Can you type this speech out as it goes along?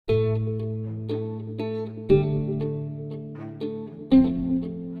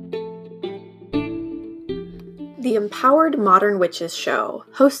Empowered Modern Witches show,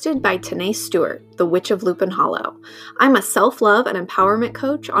 hosted by Tanae Stewart, the Witch of Lupin Hollow. I'm a self-love and empowerment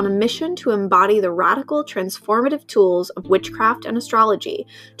coach on a mission to embody the radical, transformative tools of witchcraft and astrology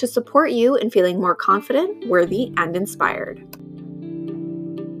to support you in feeling more confident, worthy, and inspired.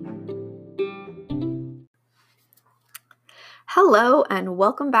 Hello, and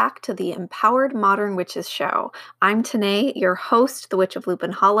welcome back to the Empowered Modern Witches show. I'm Tanae, your host, the Witch of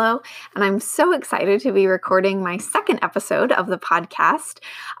Lupin Hollow, and I'm so excited to be recording my second episode of the podcast,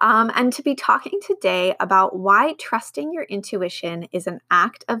 and to be talking today about why trusting your intuition is an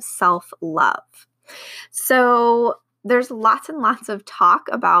act of self-love. So, there's lots and lots of talk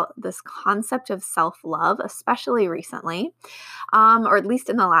about this concept of self-love, especially recently, or at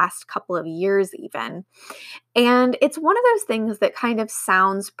least in the last couple of years even. And it's one of those things that kind of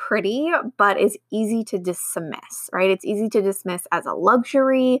sounds pretty, but is easy to dismiss, right? It's easy to dismiss as a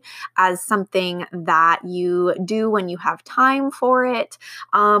luxury, as something that you do when you have time for it,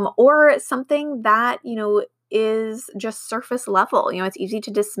 or something that, is just surface level. It's easy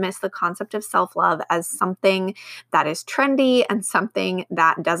to dismiss the concept of self-love as something that is trendy and something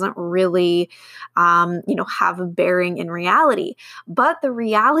that doesn't really, have a bearing in reality. But the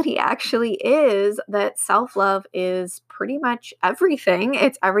reality actually is that self-love is pretty much everything.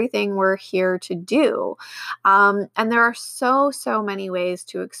 It's everything we're here to do. And there are so many ways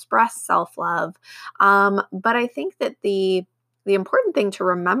to express self-love. But I think that the important thing to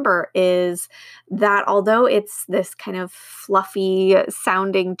remember is that although it's this kind of fluffy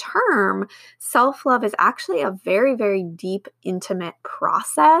sounding term, self-love is actually a very, very deep, intimate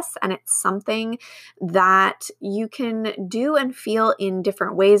process. And it's something that you can do and feel in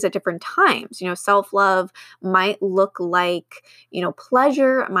different ways at different times. Self-love might look like,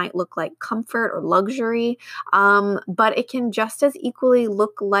 pleasure, it might look like comfort or luxury, but it can just as equally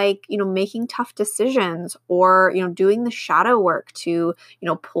look like, making tough decisions or, doing the shadow work to,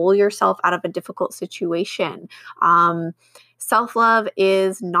 pull yourself out of a difficult situation. Self-love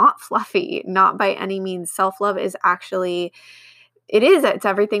is not fluffy, not by any means. Self-love is actually, it's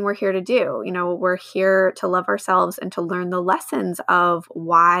everything we're here to do. We're here to love ourselves and to learn the lessons of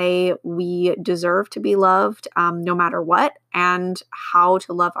why we deserve to be loved, no matter what, and how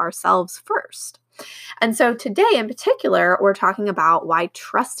to love ourselves first. And so today in particular, we're talking about why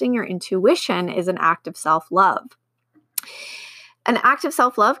trusting your intuition is an act of self-love. An act of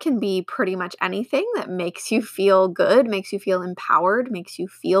self-love can be pretty much anything that makes you feel good, makes you feel empowered, makes you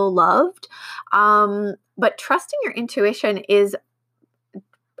feel loved. But trusting your intuition is,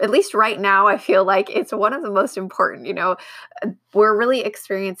 at least right now, I feel like it's one of the most important. We're really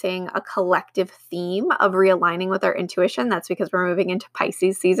experiencing a collective theme of realigning with our intuition. That's because we're moving into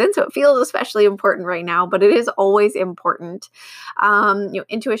Pisces season. So it feels especially important right now, but it is always important.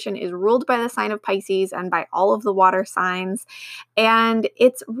 Intuition is ruled by the sign of Pisces and by all of the water signs. And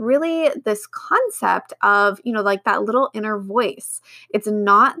it's really this concept of, like that little inner voice. It's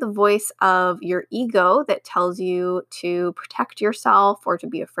not the voice of your ego that tells you to protect yourself or to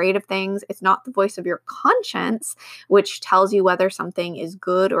be afraid of things. It's not the voice of your conscience, which tells you whether something is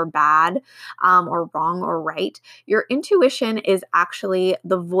good or bad, or wrong or right. Your intuition is actually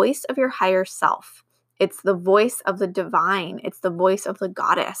the voice of your higher self. It's the voice of the divine. It's the voice of the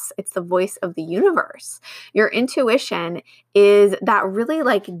goddess. It's the voice of the universe. Your intuition is that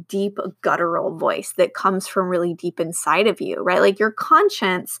really deep guttural voice that comes from really deep inside of you, right? Like your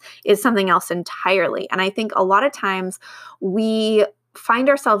conscience is something else entirely. And I think a lot of times we find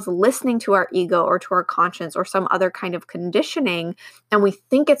ourselves listening to our ego or to our conscience or some other kind of conditioning, and we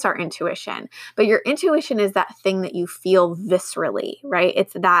think it's our intuition. But your intuition is that thing that you feel viscerally, right?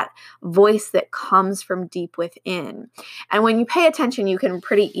 It's that voice that comes from deep within. And when you pay attention, you can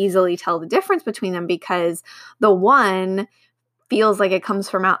pretty easily tell the difference between them, because the one feels like it comes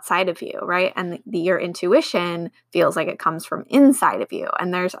from outside of you, right? And your intuition feels like it comes from inside of you.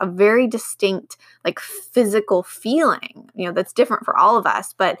 And there's a very distinct, physical feeling, that's different for all of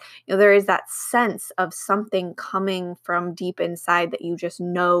us. But, there is that sense of something coming from deep inside that you just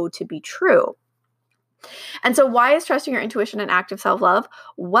know to be true. And so why is trusting your intuition an act of self-love?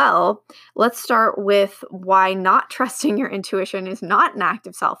 Well, let's start with why not trusting your intuition is not an act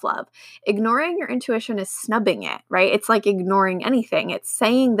of self-love. Ignoring your intuition is snubbing it, right? It's like ignoring anything. It's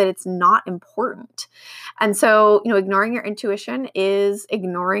saying that it's not important. And so, ignoring your intuition is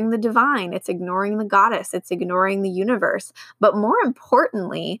ignoring the divine. It's ignoring the goddess. It's ignoring the universe. But more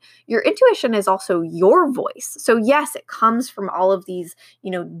importantly, your intuition is also your voice. So yes, it comes from all of these,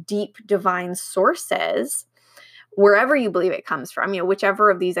 deep divine sources, wherever you believe it comes from, whichever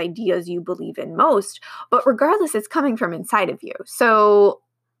of these ideas you believe in most. But regardless, it's coming from inside of you. So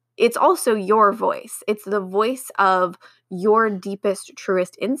it's also your voice. It's the voice of your deepest,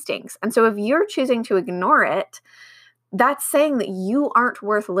 truest instincts. And so if you're choosing to ignore it, that's saying that you aren't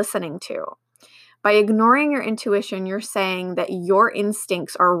worth listening to. By ignoring your intuition, you're saying that your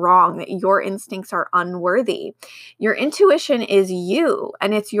instincts are wrong, that your instincts are unworthy. Your intuition is you,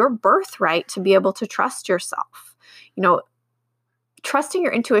 and it's your birthright to be able to trust yourself. Trusting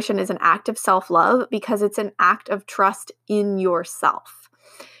your intuition is an act of self-love because it's an act of trust in yourself.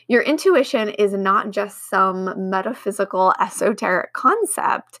 Your intuition is not just some metaphysical, esoteric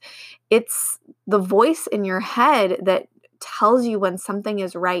concept. It's the voice in your head that tells you when something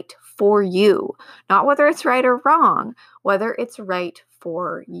is right for you, not whether it's right or wrong, whether it's right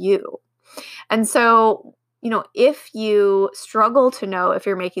for you. And so, if you struggle to know if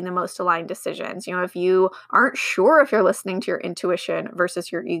you're making the most aligned decisions, if you aren't sure if you're listening to your intuition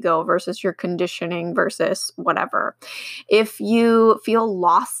versus your ego versus your conditioning versus whatever, if you feel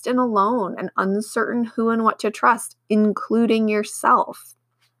lost and alone and uncertain who and what to trust, including yourself,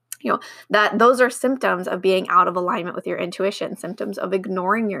 that those are symptoms of being out of alignment with your intuition, symptoms of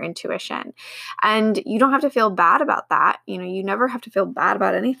ignoring your intuition. And you don't have to feel bad about that. You never have to feel bad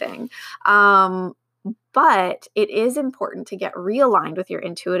about anything. But it is important to get realigned with your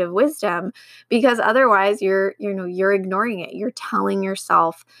intuitive wisdom, because otherwise you're ignoring it. You're telling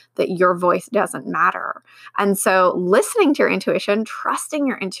yourself that your voice doesn't matter. And so listening to your intuition, trusting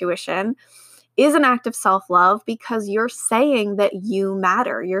your intuition is an act of self-love, because you're saying that you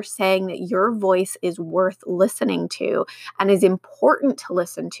matter. You're saying that your voice is worth listening to and is important to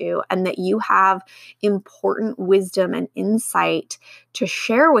listen to, and that you have important wisdom and insight to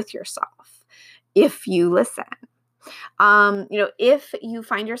share with yourself if you listen. If you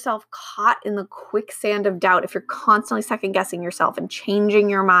find yourself caught in the quicksand of doubt, if you're constantly second guessing yourself and changing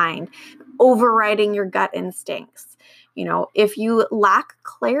your mind, overriding your gut instincts, if you lack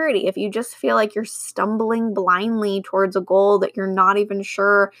clarity, if you just feel like you're stumbling blindly towards a goal that you're not even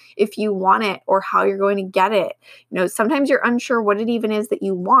sure if you want it or how you're going to get it, sometimes you're unsure what it even is that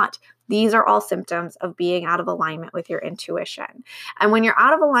you want. These are all symptoms of being out of alignment with your intuition. And when you're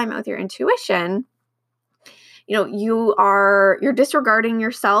out of alignment with your intuition, you're disregarding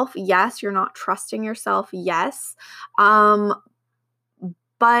yourself. Yes. You're not trusting yourself. Yes.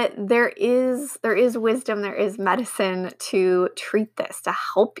 But there is wisdom, there is medicine to treat this, to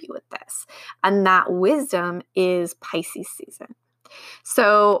help you with this. And that wisdom is Pisces season.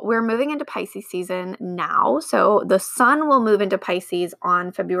 So we're moving into Pisces season now. So the sun will move into Pisces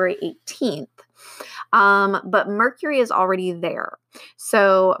on February 18th. But Mercury is already there.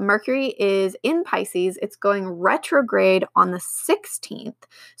 So Mercury is in Pisces. It's going retrograde on the 16th.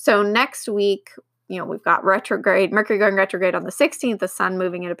 So next week, we've got Mercury going retrograde on the 16th, the sun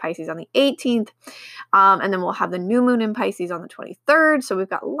moving into Pisces on the 18th. And then we'll have the new moon in Pisces on the 23rd. So we've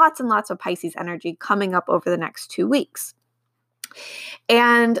got lots and lots of Pisces energy coming up over the next 2 weeks.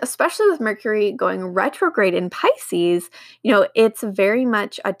 And especially with Mercury going retrograde in Pisces, it's very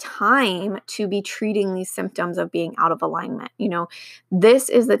much a time to be treating these symptoms of being out of alignment. This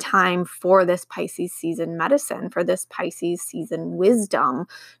is the time for this Pisces season medicine, for this Pisces season wisdom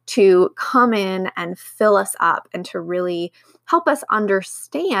to come in and fill us up and to really help us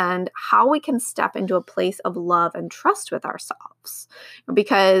understand how we can step into a place of love and trust with ourselves.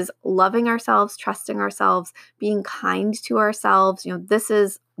 Because loving ourselves, trusting ourselves, being kind to ourselves,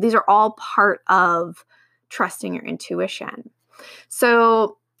 these are all part of trusting your intuition.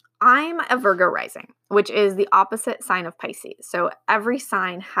 So I'm a Virgo rising, which is the opposite sign of Pisces. So every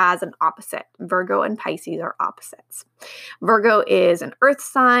sign has an opposite. Virgo and Pisces are opposites. Virgo is an earth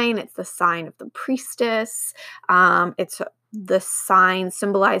sign. It's the sign of the priestess. It's the sign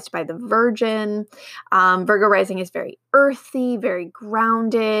symbolized by the Virgin. Virgo rising is very earthy, very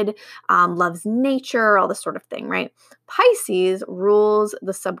grounded, loves nature, all this sort of thing, right? Pisces rules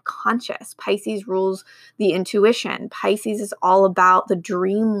the subconscious. Pisces rules the intuition. Pisces is all about the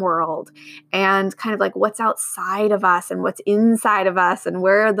dream world and kind of like what's outside of us and what's inside of us and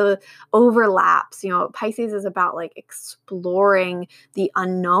where are the overlaps. Pisces is about like exploring the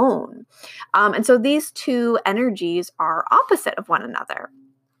unknown. And so these two energies are opposite of one another.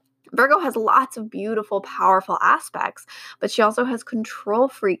 Virgo has lots of beautiful, powerful aspects, but she also has control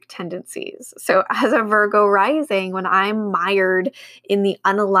freak tendencies. So as a Virgo rising, when I'm mired in the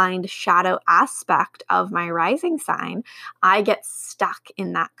unaligned shadow aspect of my rising sign, I get stuck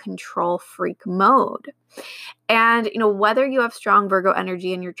in that control freak mode. And, whether you have strong Virgo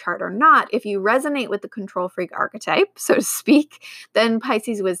energy in your chart or not, if you resonate with the control freak archetype, so to speak, then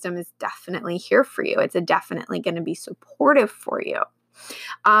Pisces wisdom is definitely here for you. It's definitely going to be supportive for you.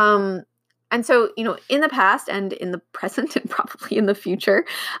 And so, in the past and in the present and probably in the future,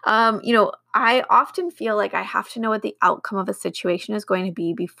 I often feel like I have to know what the outcome of a situation is going to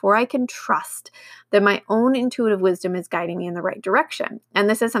be before I can trust that my own intuitive wisdom is guiding me in the right direction. And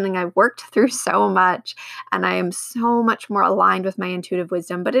this is something I've worked through so much, and I am so much more aligned with my intuitive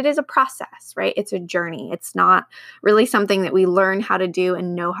wisdom, but it is a process, right? It's a journey. It's not really something that we learn how to do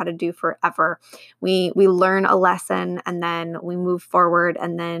and know how to do forever. We learn a lesson, and then we move forward,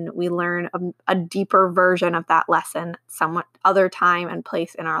 and then we learn a deeper version of that lesson somewhat other time and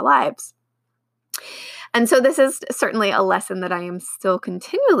place in our lives. And so this is certainly a lesson that I am still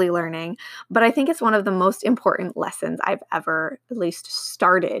continually learning, but I think it's one of the most important lessons I've ever at least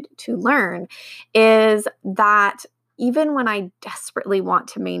started to learn, is that even when I desperately want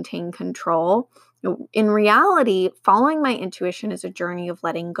to maintain control, in reality, following my intuition is a journey of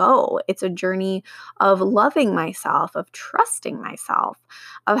letting go. It's a journey of loving myself, of trusting myself,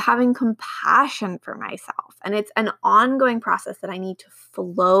 of having compassion for myself. And it's an ongoing process that I need to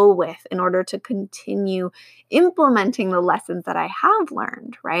flow with in order to continue implementing the lessons that I have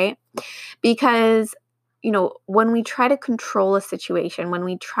learned, right? Because when we try to control a situation, when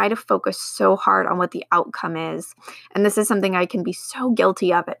we try to focus so hard on what the outcome is, and this is something I can be so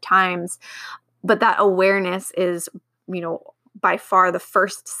guilty of at times, but that awareness is, by far the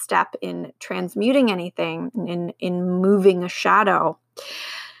first step in transmuting anything, in moving a shadow.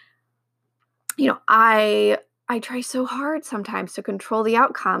 I try so hard sometimes to control the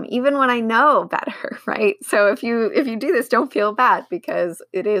outcome, even when I know better, right? So if you do this, don't feel bad, because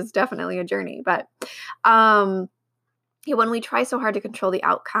it is definitely a journey. But when we try so hard to control the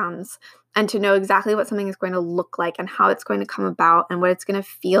outcomes and to know exactly what something is going to look like and how it's going to come about and what it's going to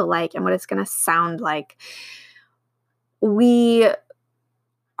feel like and what it's going to sound like, we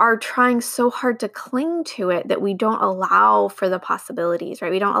are trying so hard to cling to it that we don't allow for the possibilities,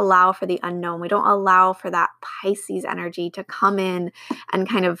 right? We don't allow for the unknown. We don't allow for that Pisces energy to come in and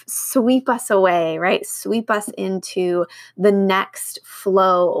kind of sweep us away, right? Sweep us into the next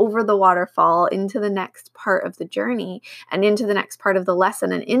flow, over the waterfall, into the next part of the journey, and into the next part of the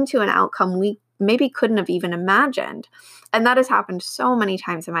lesson, and into an outcome we maybe couldn't have even imagined. And that has happened so many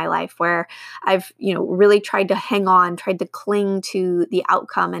times in my life, where I've, really tried to hang on, tried to cling to the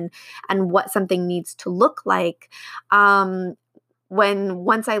outcome and what something needs to look like. Once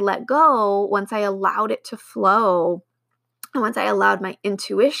I let go, once I allowed it to flow, and once I allowed my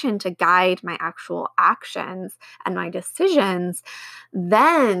intuition to guide my actual actions and my decisions,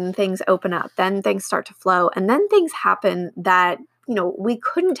 then things open up, then things start to flow, and then things happen that we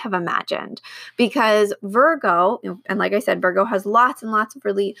couldn't have imagined. Because Virgo, and like I said, Virgo has lots and lots of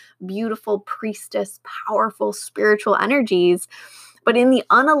really beautiful, priestess, powerful spiritual energies. But in the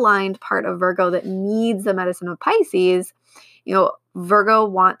unaligned part of Virgo that needs the medicine of Pisces, Virgo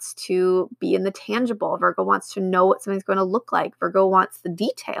wants to be in the tangible. Virgo wants to know what something's going to look like. Virgo wants the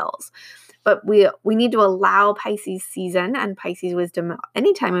details. But we need to allow Pisces season and Pisces wisdom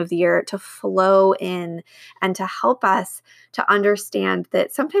any time of the year to flow in and to help us to understand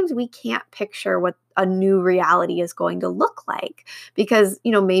that sometimes we can't picture what a new reality is going to look like, because,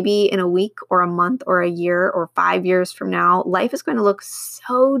 maybe in a week or a month or a year or 5 years from now, life is going to look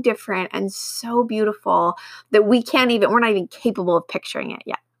so different and so beautiful that we're not even capable of picturing it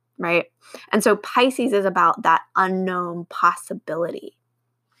yet, right? And so Pisces is about that unknown possibility.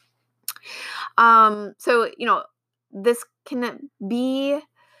 So, this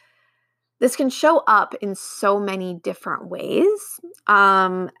can show up in so many different ways.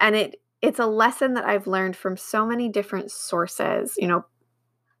 And it's a lesson that I've learned from so many different sources.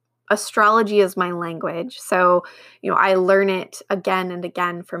 Astrology is my language. So, I learn it again and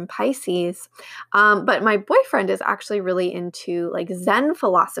again from Pisces. But my boyfriend is actually really into like Zen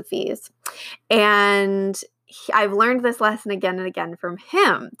philosophies. And I've learned this lesson again and again from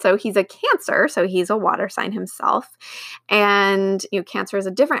him. So he's a Cancer, so he's a water sign himself. And, Cancer is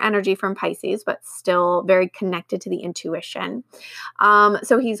a different energy from Pisces, but still very connected to the intuition.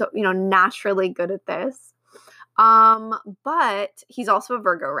 So he's, naturally good at this. But he's also a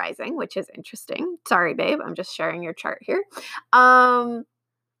Virgo rising, which is interesting. Sorry, babe, I'm just sharing your chart here. But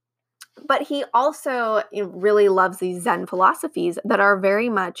he also really loves these Zen philosophies that are very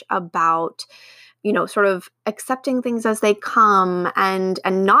much about, sort of accepting things as they come and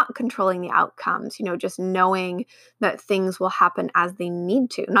not controlling the outcomes, just knowing that things will happen as they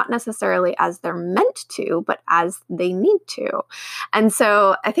need to, not necessarily as they're meant to, but as they need to. And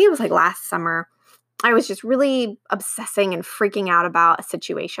so I think it was like last summer, I was just really obsessing and freaking out about a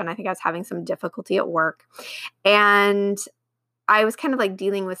situation. I think I was having some difficulty at work, and I was kind of like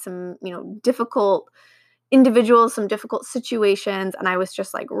dealing with some, difficult individuals, some difficult situations, and I was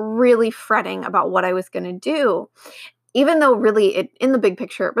just like really fretting about what I was going to do. Even though really in the big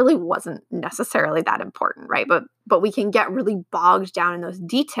picture, it really wasn't necessarily that important, right? But we can get really bogged down in those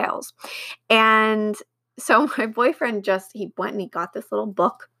details. And so my boyfriend he went and he got this little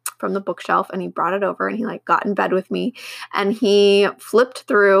book from the bookshelf and he brought it over and he like got in bed with me and he flipped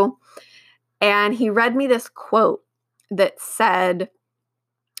through and he read me this quote that said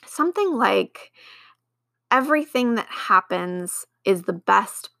something like, everything that happens is the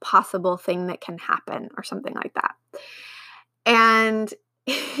best possible thing that can happen, or something like that. And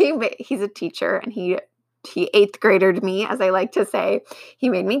he's a teacher and he eighth gradered me, as I like to say. He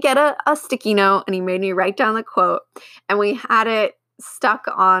made me get a sticky note and he made me write down the quote, and we had it stuck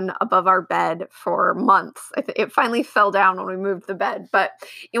on above our bed for months. It finally fell down when we moved the bed, but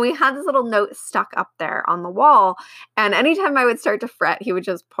we had this little note stuck up there on the wall. And anytime I would start to fret, he would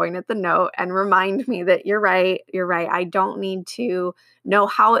just point at the note and remind me that you're right. I don't need to know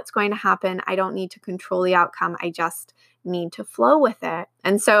how it's going to happen. I don't need to control the outcome. I just need to flow with it.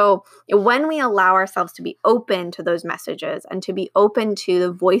 And so when we allow ourselves to be open to those messages and to be open to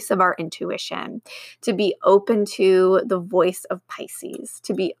the voice of our intuition, to be open to the voice of Pisces,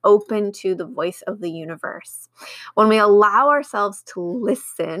 to be open to the voice of the universe, when we allow ourselves to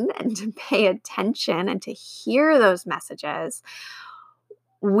listen and to pay attention and to hear those messages,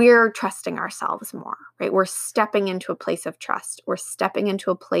 we're trusting ourselves more, right? We're stepping into a place of trust. We're stepping into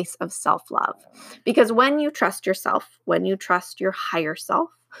a place of self-love. Because when you trust yourself, when you trust your higher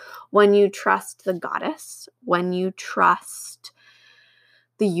self, when you trust the goddess, when you trust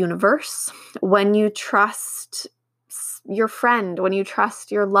the universe, when you trust your friend, when you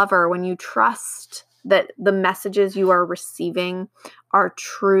trust your lover, when you trust that the messages you are receiving are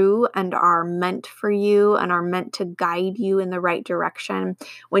true and are meant for you and are meant to guide you in the right direction,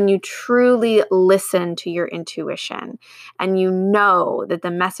 when you truly listen to your intuition and you know that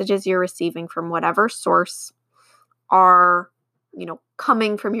the messages you're receiving from whatever source are,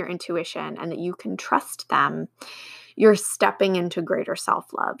 coming from your intuition and that you can trust them, you're stepping into greater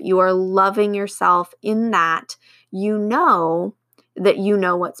self-love. You are loving yourself in that you know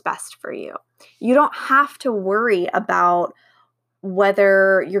what's best for you. You don't have to worry about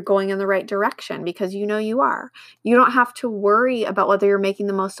whether you're going in the right direction because you know you are. You don't have to worry about whether you're making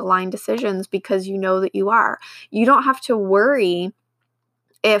the most aligned decisions because you know that you are. You don't have to worry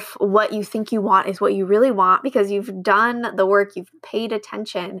if what you think you want is what you really want because you've done the work, you've paid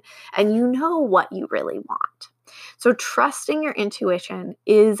attention, and you know what you really want. So trusting your intuition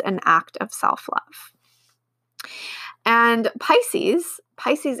is an act of self-love. And Pisces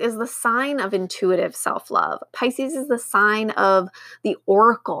is the sign of intuitive self-love. Pisces is the sign of the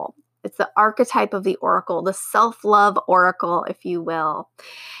oracle. It's the archetype of the oracle, the self-love oracle, if you will.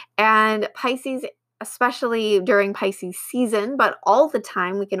 And Pisces, especially during Pisces season, but all the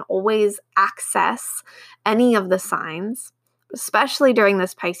time, we can always access any of the signs, especially during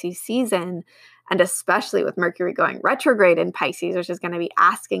this Pisces season. And especially with Mercury going retrograde in Pisces, which is going to be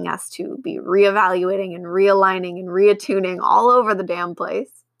asking us to be reevaluating and realigning and reattuning all over the damn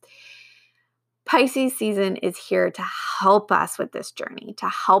place. Pisces season is here to help us with this journey, to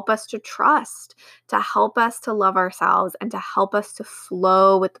help us to trust, to help us to love ourselves, and to help us to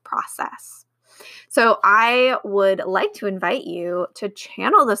flow with the process. So I would like to invite you to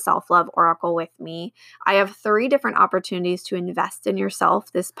channel the Self-Love Oracle with me. I have 3 different opportunities to invest in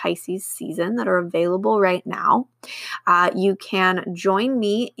yourself this Pisces season that are available right now. You can join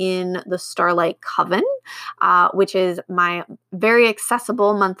me in the Starlight Coven, which is my very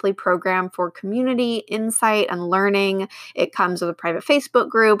accessible monthly program for community, insight, and learning. It comes with a private Facebook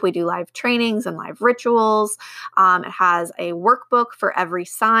group. We do live trainings and live rituals. It has a workbook for every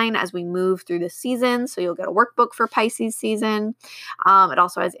sign as we move through the season. So you'll get a workbook for Pisces season. It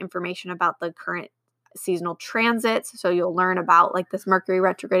also has information about the current seasonal transits. So you'll learn about like this Mercury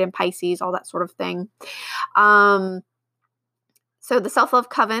retrograde in Pisces, all that sort of thing. So the Self-Love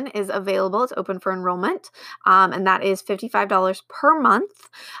Coven is available. It's open for enrollment, and that is $55 per month.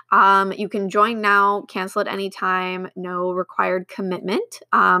 You can join now, cancel at any time, no required commitment.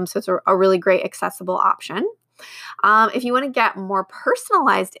 So it's a really great accessible option. If you want to get more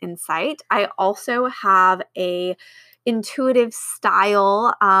personalized insight, I also have a intuitive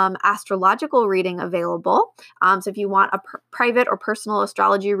style astrological reading available. So if you want a private or personal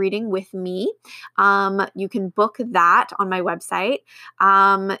astrology reading with me, you can book that on my website.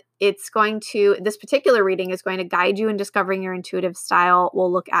 this particular reading is going to guide you in discovering your intuitive style.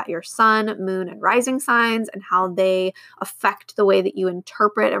 We'll look at your sun, moon, and rising signs and how they affect the way that you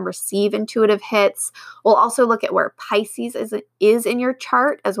interpret and receive intuitive hits. We'll also look at where Pisces is in your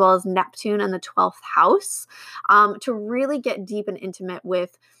chart, as well as Neptune and the 12th house, to really get deep and intimate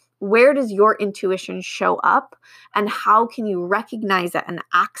with where does your intuition show up and how can you recognize it and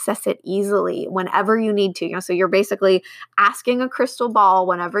access it easily whenever you need to. So you're basically asking a crystal ball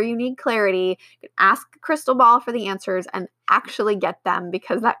whenever you need clarity. You can ask a crystal ball for the answers and actually get them,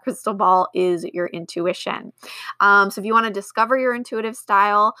 because that crystal ball is your intuition. So if you want to discover your intuitive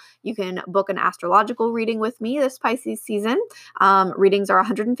style, you can book an astrological reading with me this Pisces season. Readings are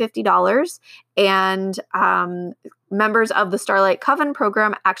 $150, and members of the Starlight Coven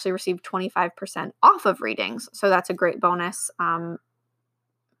program actually receive 25% off of readings. So that's a great bonus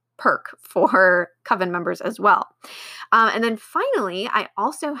perk for Coven members as well. And then finally, I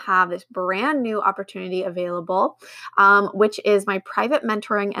also have this brand new opportunity available, which is my private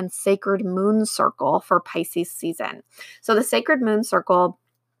mentoring and Sacred Moon Circle for Pisces season. So the Sacred Moon Circle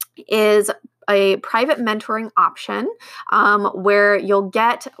is a private mentoring option where you'll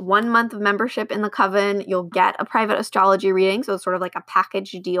get 1 month of membership in the Coven. You'll get a private astrology reading, so it's sort of like a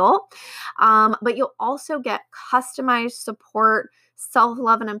package deal. But you'll also get customized support,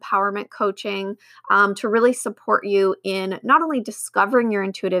 self-love and empowerment coaching to really support you in not only discovering your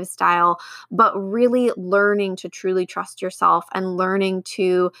intuitive style, but really learning to truly trust yourself and learning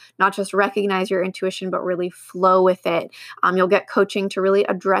to not just recognize your intuition, but really flow with it. You'll get coaching to really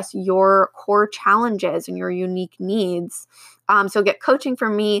address your core challenges and your unique needs. So get coaching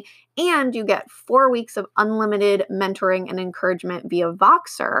from me, and you get 4 weeks of unlimited mentoring and encouragement via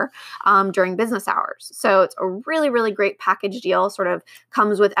Voxer during business hours. So it's a really, really great package deal, sort of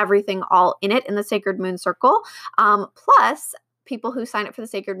comes with everything all in it in the Sacred Moon Circle. Plus, people who sign up for the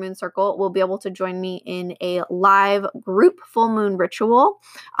Sacred Moon Circle will be able to join me in a live group full moon ritual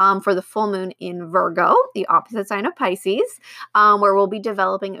for the full moon in Virgo, the opposite sign of Pisces, where we'll be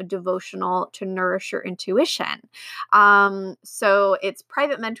developing a devotional to nourish your intuition. So it's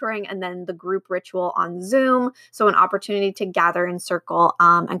private mentoring and then the group ritual on Zoom. So an opportunity to gather in circle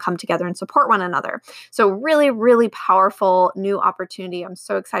and come together and support one another. So really, really powerful new opportunity I'm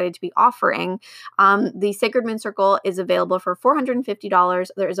so excited to be offering. The Sacred Moon Circle is available for $450.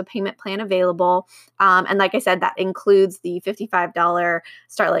 There is a payment plan available. And like I said, that includes the $55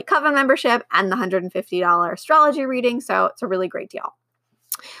 Starlight Coven membership and the $150 astrology reading. So it's a really great deal.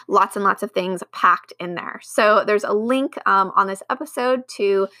 Lots and lots of things packed in there. So there's a link on this episode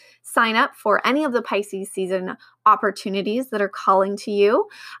to sign up for any of the Pisces season opportunities that are calling to you.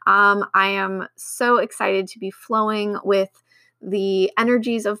 I am so excited to be flowing with the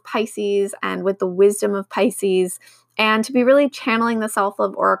energies of Pisces and with the wisdom of Pisces, and to be really channeling the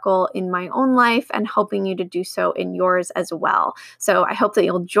Self-Love Oracle in my own life and helping you to do so in yours as well. So I hope that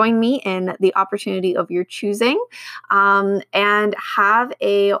you'll join me in the opportunity of your choosing, and have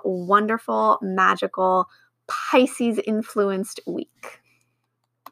a wonderful, magical Pisces-influenced week.